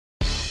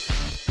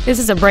This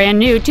is a brand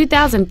new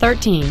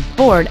 2013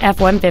 Ford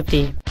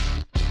F-150.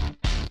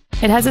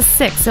 It has a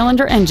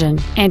 6-cylinder engine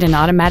and an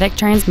automatic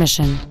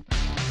transmission.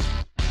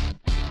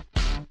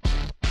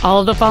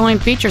 All of the following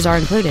features are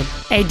included: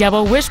 a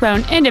double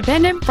wishbone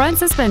independent front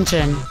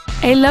suspension,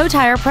 a low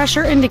tire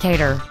pressure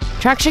indicator,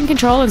 traction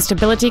control and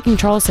stability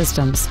control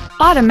systems,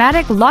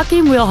 automatic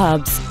locking wheel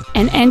hubs,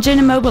 an engine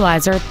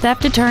immobilizer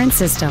theft deterrent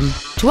system,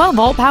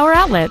 12-volt power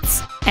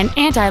outlets, an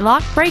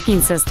anti-lock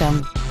braking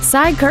system,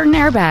 side curtain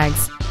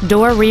airbags,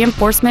 door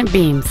reinforcement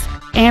beams,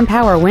 and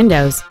power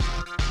windows.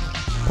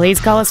 Please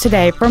call us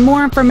today for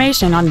more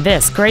information on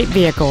this great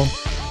vehicle.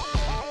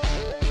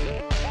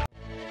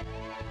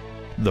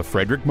 The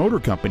Frederick Motor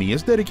Company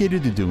is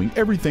dedicated to doing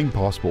everything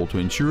possible to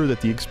ensure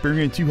that the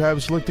experience you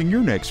have selecting your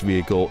next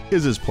vehicle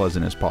is as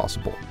pleasant as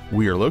possible.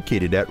 We are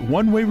located at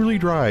 1 Waverley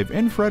Drive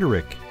in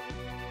Frederick.